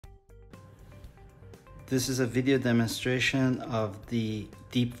This is a video demonstration of the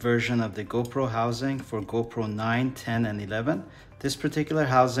deep version of the GoPro housing for GoPro 9, 10, and 11. This particular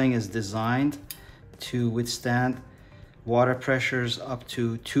housing is designed to withstand water pressures up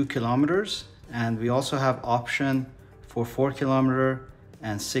to 2 kilometers, and we also have option for 4 kilometer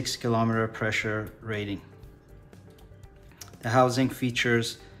and 6 kilometer pressure rating. The housing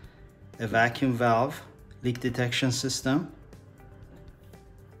features a vacuum valve, leak detection system,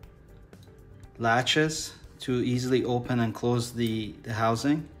 latches to easily open and close the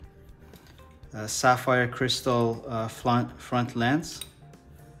housing, sapphire crystal front lens,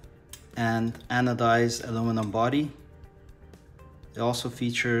 and anodized aluminum body. It also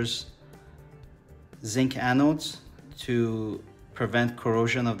features zinc anodes to prevent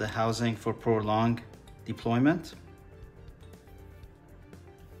corrosion of the housing for prolonged deployment.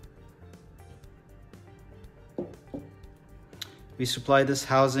 We supply this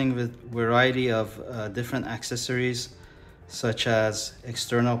housing with a variety of different accessories such as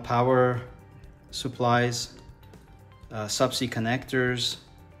external power supplies, subsea connectors,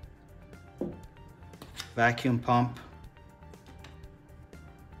 vacuum pump,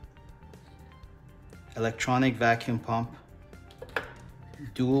 electronic vacuum pump,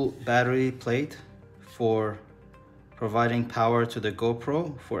 dual battery plate for providing power to the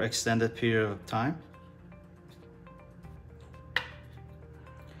GoPro for extended period of time.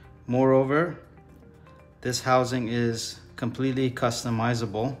 Moreover, this housing is completely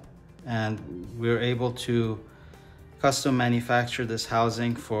customizable, and we're able to custom manufacture this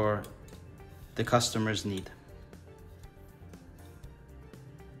housing for the customer's need.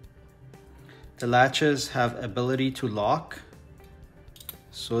 The latches have ability to lock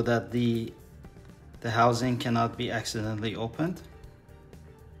so that the housing cannot be accidentally opened.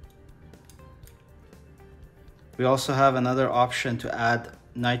 We also have another option to add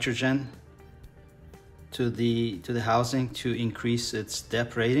nitrogen to the housing to increase its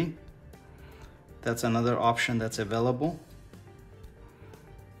depth rating. That's another option that's available.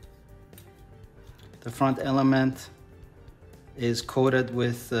 The front element is coated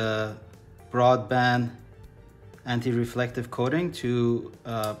with broadband anti-reflective coating to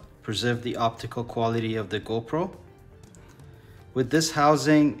preserve the optical quality of the GoPro. With this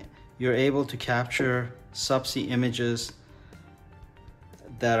housing, you're able to capture subsea images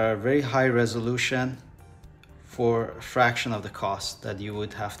that are very high resolution for a fraction of the cost that you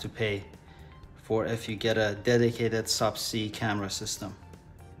would have to pay for if you get a dedicated subsea camera system.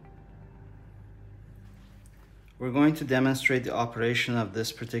 We're going to demonstrate the operation of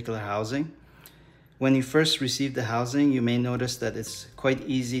this particular housing. When you first receive the housing, you may notice that it's quite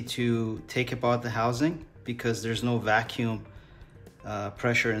easy to take apart the housing because there's no vacuum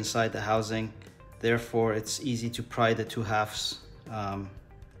pressure inside the housing. Therefore, it's easy to pry the two halves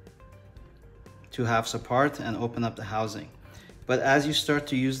apart and open up the housing. But as you start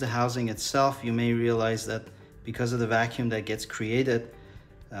to use the housing itself, you may realize that because of the vacuum that gets created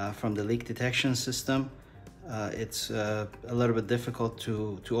from the leak detection system, it's a little bit difficult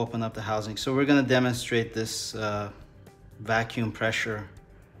to open up the housing. So we're going to demonstrate this vacuum pressure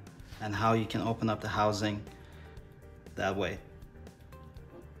and how you can open up the housing that way.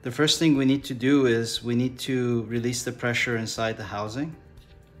 The first thing we need to do is we need to release the pressure inside the housing.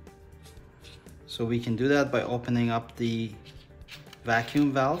 So we can do that by opening up the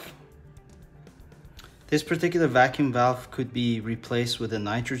vacuum valve. This particular vacuum valve could be replaced with a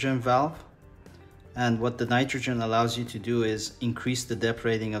nitrogen valve. And what the nitrogen allows you to do is increase the depth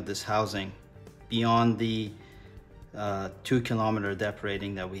rating of this housing beyond the 2 kilometer depth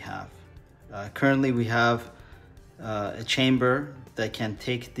rating that we have. Currently we have a chamber that can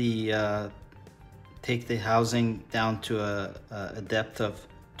take the housing down to a depth of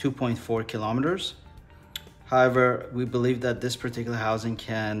 2.4 kilometers. However, we believe that this particular housing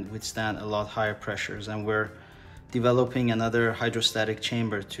can withstand a lot higher pressures, and we're developing another hydrostatic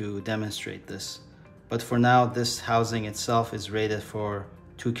chamber to demonstrate this. But for now, this housing itself is rated for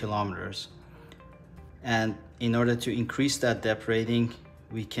 2 kilometers. And in order to increase that depth rating,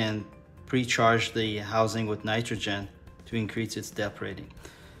 we can pre-charge the housing with nitrogen to increase its depth rating.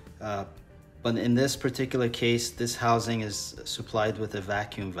 But in this particular case, this housing is supplied with a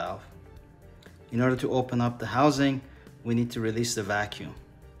vacuum valve. In order to open up the housing, we need to release the vacuum.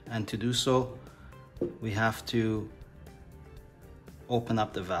 And to do so, we have to open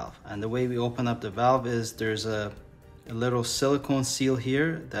up the valve. And the way we open up the valve is there's a little silicone seal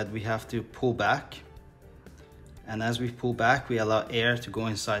here that we have to pull back. And as we pull back, we allow air to go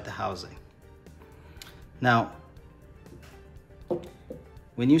inside the housing. Now,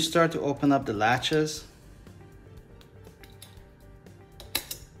 when you start to open up the latches,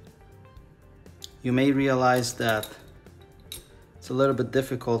 you may realize that it's a little bit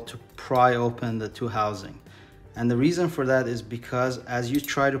difficult to pry open the two housing. And the reason for that is because as you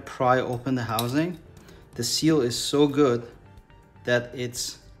try to pry open the housing, the seal is so good that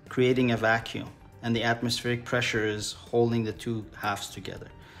it's creating a vacuum and the atmospheric pressure is holding the two halves together.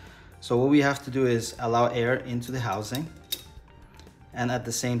 So what we have to do is allow air into the housing and at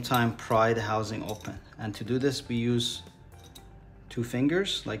the same time pry the housing open. And to do this, we use two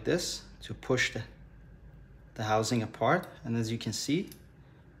fingers like this to push the housing apart. And as you can see,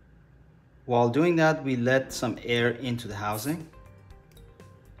 while doing that, we let some air into the housing.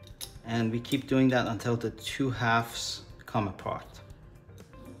 And we keep doing that until the two halves come apart.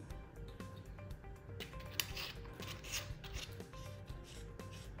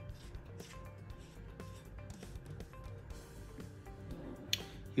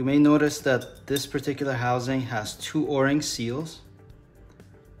 You may notice that this particular housing has two O-ring seals.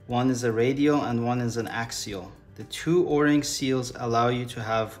 One is a radial and one is an axial. The two O-ring seals allow you to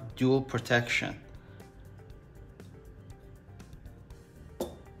have dual protection.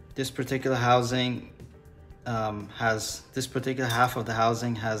 This particular housing this particular half of the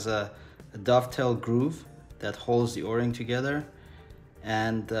housing has a dovetail groove that holds the O-ring together,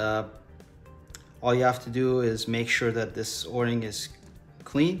 and all you have to do is make sure that this O-ring is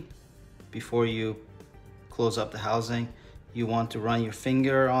clean before you close up the housing. You want to run your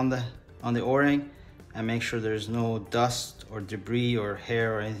finger on the O-ring and make sure there's no dust or debris or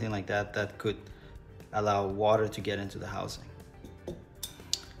hair or anything like that that could allow water to get into the housing.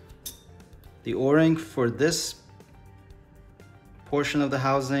 The O-ring for this portion of the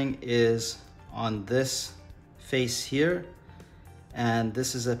housing is on this face here, and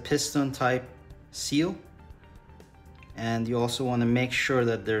this is a piston type seal. And you also want to make sure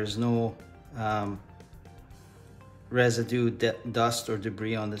that there's no residue, dust or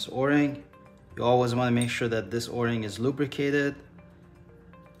debris on this O-ring. You always want to make sure that this O-ring is lubricated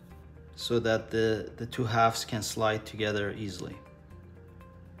so that the two halves can slide together easily.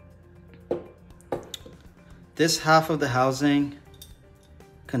 This half of the housing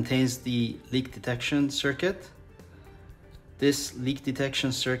contains the leak detection circuit. This leak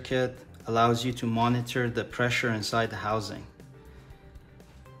detection circuit allows you to monitor the pressure inside the housing.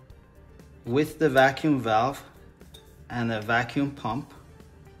 With the vacuum valve and a vacuum pump,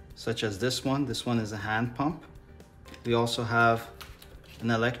 such as this one is a hand pump. We also have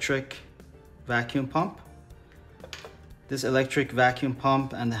an electric vacuum pump. This electric vacuum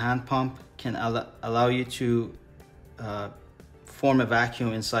pump and the hand pump can allow you to form a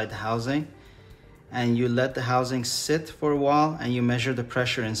vacuum inside the housing, and you let the housing sit for a while and you measure the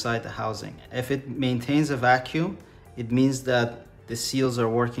pressure inside the housing. If it maintains a vacuum, it means that the seals are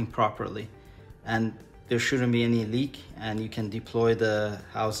working properly and there shouldn't be any leak, and you can deploy the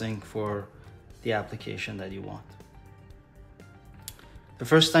housing for the application that you want. The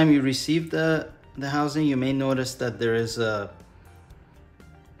first time you receive the housing, you may notice that there is a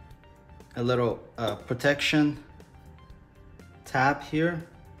little protection tab here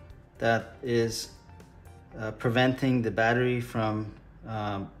that is preventing the battery from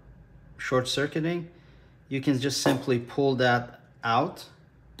short circuiting. You can just simply pull that out,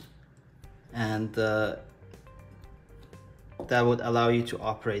 and that would allow you to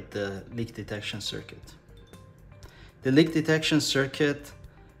operate the leak detection circuit. The leak detection circuit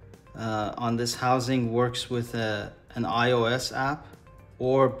on this housing works with an iOS app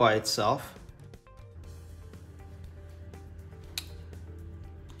or by itself.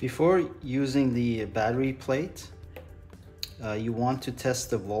 Before using the battery plate, you want to test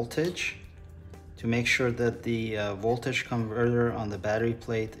the voltage to make sure that the voltage converter on the battery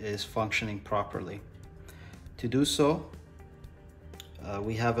plate is functioning properly. To do so,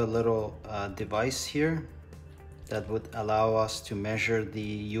 we have a little device here that would allow us to measure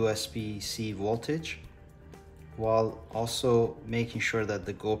the USB-C voltage while also making sure that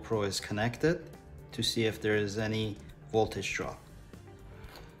the GoPro is connected to see if there is any voltage drop.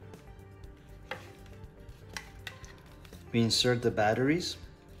 We insert the batteries.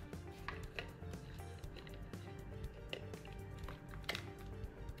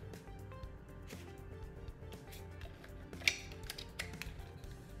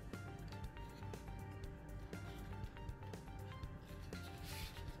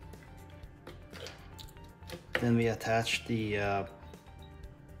 Then we attach the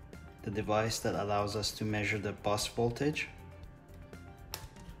device that allows us to measure the bus voltage.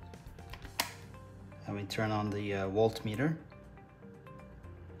 And we turn on the voltmeter.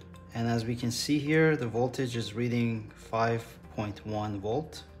 And as we can see here, the voltage is reading 5.1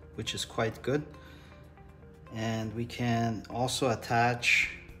 volt, which is quite good. And we can also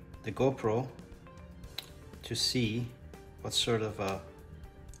attach the GoPro to see what sort of a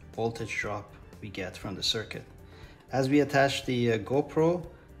voltage drop we get from the circuit. As we attach the GoPro,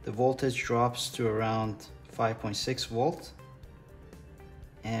 the voltage drops to around 5.6 volt.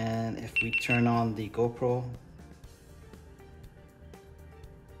 And if we turn on the GoPro,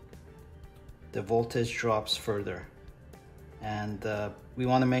 the voltage drops further. And we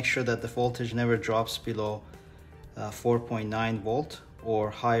want to make sure that the voltage never drops below 4.9 volt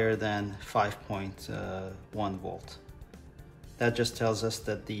or higher than 5.1 volt. That just tells us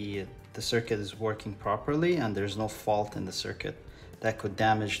that the circuit is working properly and there's no fault in the circuit that could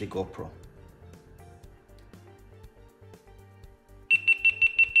damage the GoPro.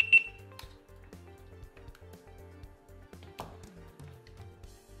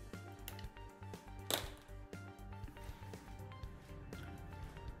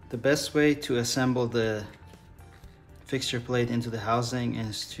 The best way to assemble the fixture plate into the housing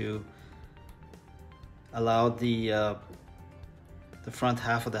is to allow the front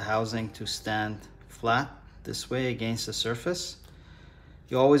half of the housing to stand flat this way against the surface.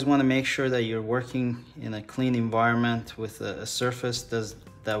 You always want to make sure that you're working in a clean environment with a surface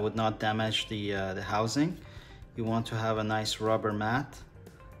that would not damage the housing. You want to have a nice rubber mat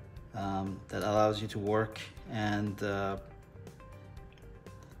that allows you to work and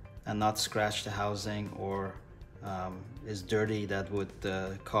not scratch the housing or is dirty that would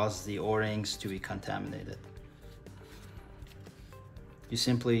cause the O-rings to be contaminated. You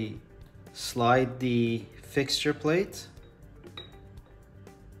simply slide the fixture plate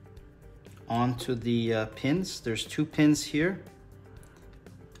onto the pins. There's 2 pins here,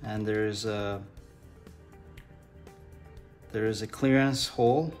 and there is a clearance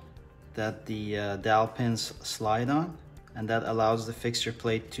hole that the dowel pins slide on, and that allows the fixture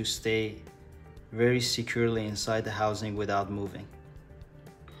plate to stay very securely inside the housing without moving.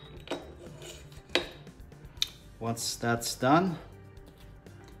 Once that's done,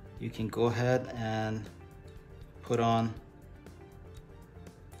 you can go ahead and put on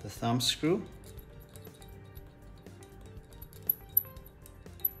the thumb screw.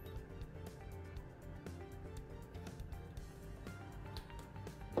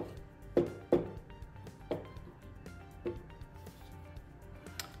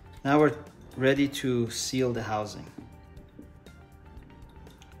 Now we're ready to seal the housing.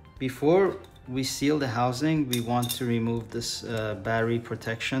 Before we seal the housing, we want to remove this battery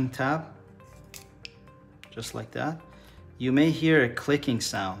protection tab, just like that. You may hear a clicking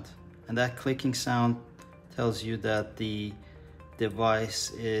sound, and that clicking sound tells you that the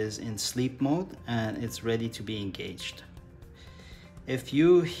device is in sleep mode and it's ready to be engaged. If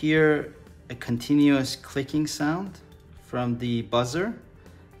you hear a continuous clicking sound from the buzzer,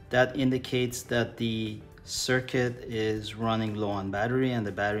 that indicates that the circuit is running low on battery and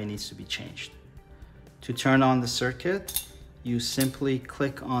the battery needs to be changed. To turn on the circuit, you simply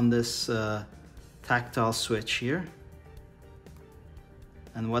click on this tactile switch here.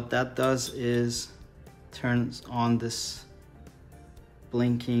 And what that does is turns on this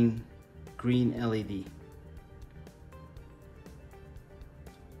blinking green LED.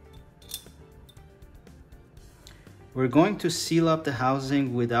 We're going to seal up the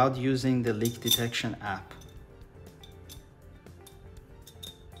housing without using the leak detection app.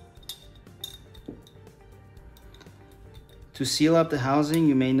 To seal up the housing,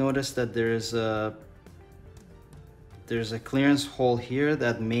 you may notice that there's a clearance hole here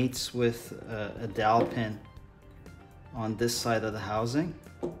that mates with a dowel pin on this side of the housing,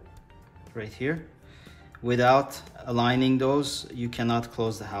 right here. Without aligning those, you cannot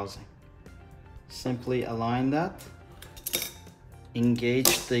close the housing. Simply align that,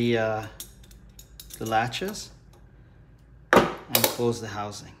 engage the latches, and close the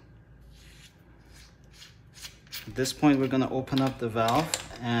housing. At this point, we're going to open up the valve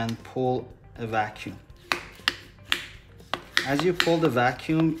and pull a vacuum. As you pull the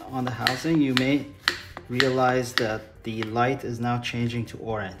vacuum on the housing, you may realize that the light is now changing to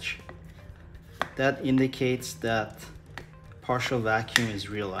orange. That indicates that partial vacuum is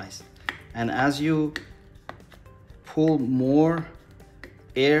realized. And as you pull more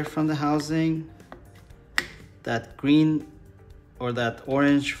air from the housing, that green or that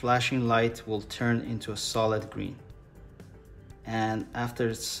orange flashing light will turn into a solid green. And after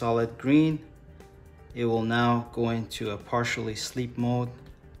it's solid green, it will now go into a partially sleep mode.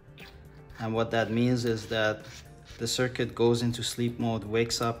 And what that means is that the circuit goes into sleep mode,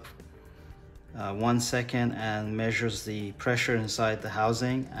 wakes up 1 second and measures the pressure inside the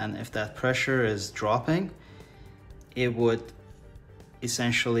housing. And if that pressure is dropping, it would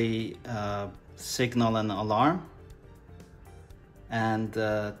essentially signal an alarm. and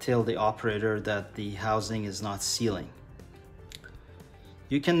tell the operator that the housing is not sealing.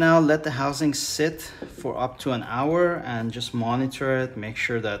 You can now let the housing sit for up to an hour and just monitor it, make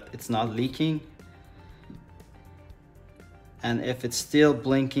sure that it's not leaking. And if it's still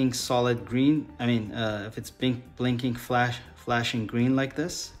blinking solid green, if it's blinking flashing green like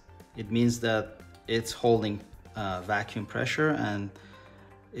this, it means that it's holding vacuum pressure and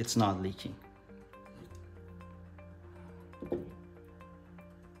it's not leaking.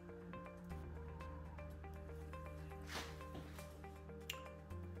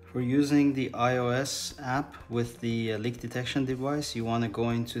 For using the iOS app with the leak detection device, you want to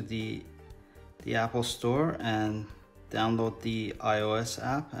go into the Apple Store and download the iOS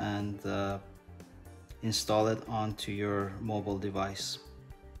app and install it onto your mobile device.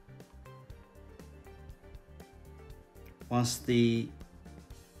 Once the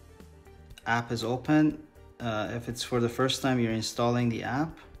app is open, if it's for the first time you're installing the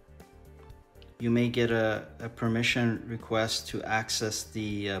app, you may get a permission request to access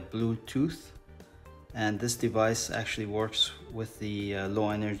the Bluetooth, and this device actually works with the low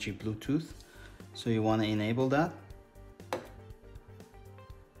energy Bluetooth, so you want to enable that.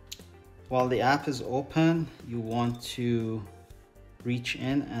 While the app is open, you want to reach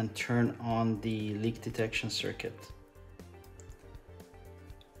in and turn on the leak detection circuit.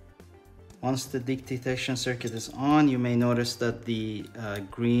 Once the leak detection circuit is on, you may notice that the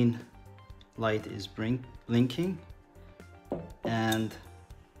green light is blinking and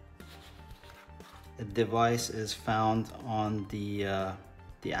a device is found on the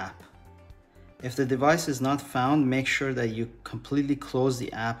app. If the device is not found, make sure that you completely close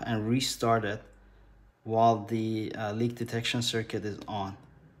the app and restart it while the leak detection circuit is on.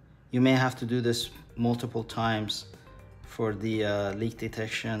 You may have to do this multiple times for the leak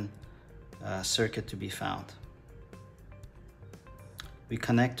detection circuit to be found. We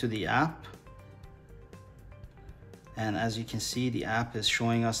connect to the app, and as you can see, the app is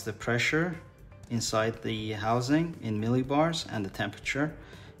showing us the pressure inside the housing in millibars and the temperature.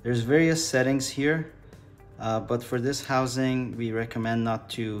 There's various settings here, but for this housing we recommend not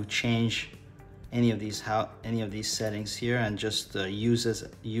to change any of these settings here, and just use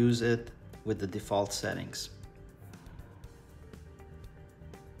it with the default settings.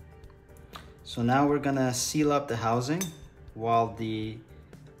 So now we're gonna seal up the housing while the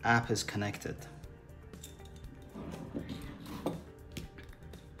app is connected.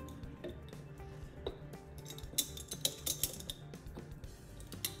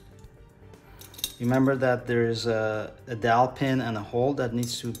 Remember that there is a dowel pin and a hole that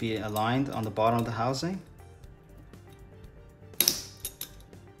needs to be aligned on the bottom of the housing.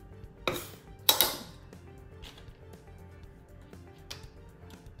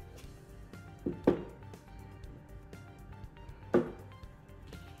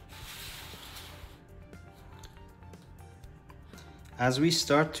 As we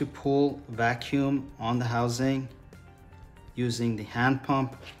start to pull vacuum on the housing using the hand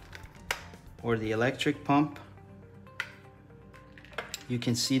pump or the electric pump, you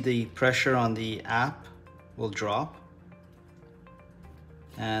can see the pressure on the app will drop,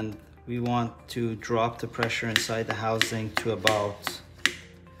 and we want to drop the pressure inside the housing to about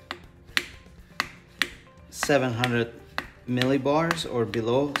 700 millibars or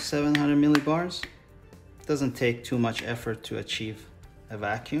below 700 millibars. It doesn't take too much effort to achieve a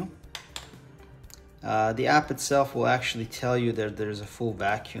vacuum. The app itself will actually tell you that there's a full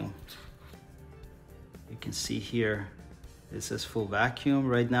vacuum. You can see here it says full vacuum.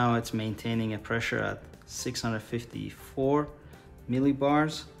 Right now it's maintaining a pressure at 654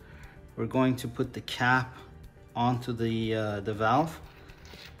 millibars. We're going to put the cap onto the valve.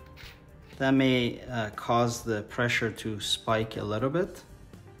 That may cause the pressure to spike a little bit,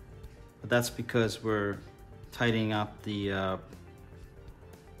 but that's because we're tightening up the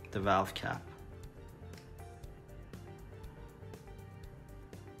valve cap.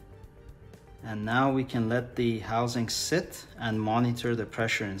 And now we can let the housing sit and monitor the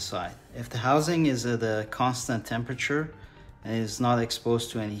pressure inside. If the housing is at a constant temperature and is not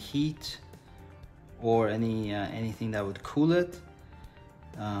exposed to any heat or anything that would cool it,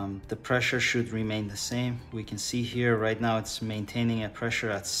 the pressure should remain the same. We can see here right now it's maintaining a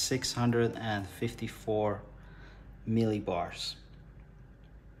pressure at 654 millibars.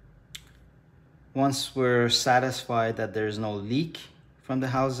 Once we're satisfied that there is no leak from the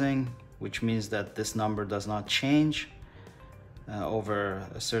housing, which means that this number does not change over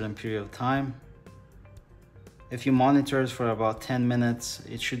a certain period of time, if you monitor it for about 10 minutes,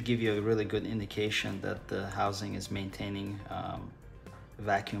 it should give you a really good indication that the housing is maintaining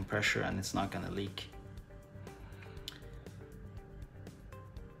vacuum pressure and it's not going to leak.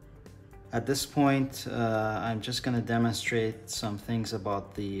 At this point, I'm just going to demonstrate some things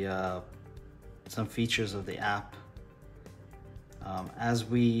about the some features of the app. As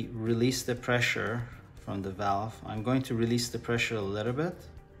we release the pressure from the valve, I'm going to release the pressure a little bit.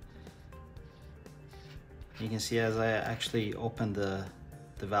 You can see as I actually open the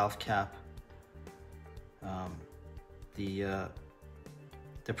valve cap, the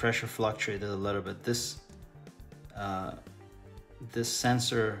pressure fluctuated a little bit. This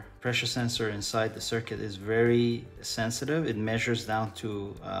sensor, pressure sensor inside the circuit is very sensitive. It measures down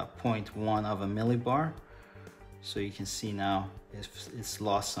to 0.1 of a millibar. So you can see now it's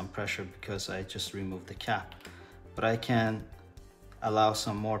lost some pressure because I just removed the cap. But I can allow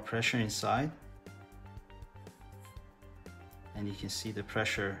some more pressure inside. And you can see the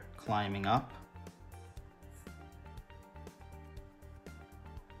pressure climbing up.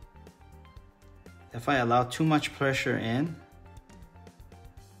 If I allow too much pressure in,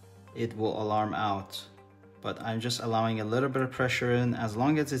 it will alarm out. But I'm just allowing a little bit of pressure in. As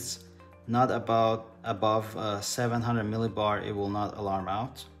long as it's not above 700 millibar, it will not alarm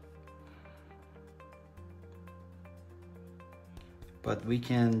out. But we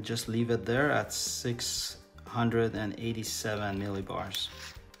can just leave it there at 687 millibars.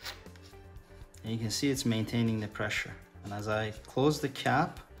 And you can see it's maintaining the pressure. And as I close the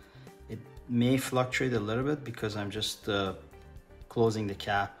cap, it may fluctuate a little bit because I'm just closing the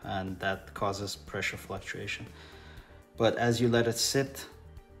cap, and that causes pressure fluctuation. But as you let it sit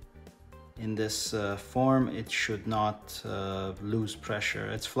in this form, it should not lose pressure.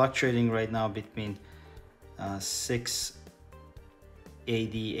 It's fluctuating right now between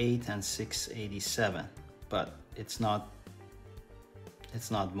 688 and 687, but it's not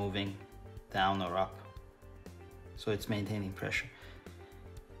moving down or up, so it's maintaining pressure.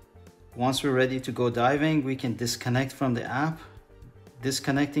 Once we're ready to go diving, we can disconnect from the app.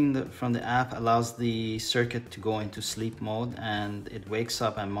 Disconnecting from the app allows the circuit to go into sleep mode, and it wakes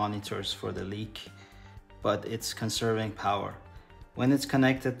up and monitors for the leak, but it's conserving power. When it's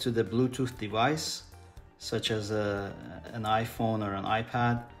connected to the Bluetooth device, such as an iPhone or an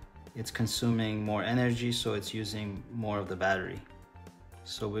iPad, it's consuming more energy, so it's using more of the battery.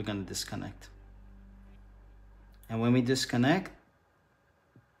 So we're going to disconnect. And when we disconnect,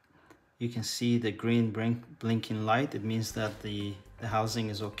 you can see the green blinking light. It means that the housing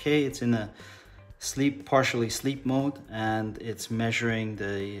is okay. It's in a partially sleep mode, and it's measuring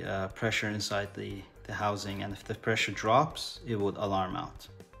the pressure inside the housing. And if the pressure drops, it would alarm out.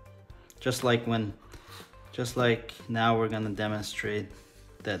 Just like now, we're gonna demonstrate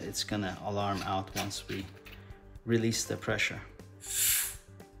that it's gonna alarm out once we release the pressure.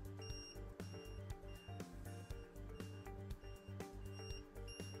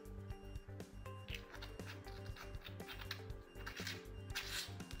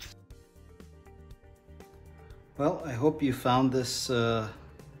 Well, I hope you found this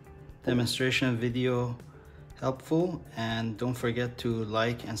demonstration video helpful, and don't forget to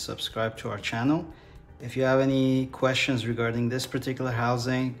like and subscribe to our channel. If you have any questions regarding this particular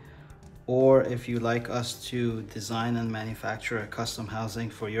housing, or if you'd like us to design and manufacture a custom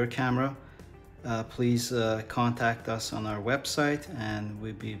housing for your camera, please contact us on our website, and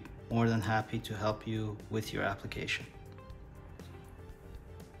we'd be more than happy to help you with your application.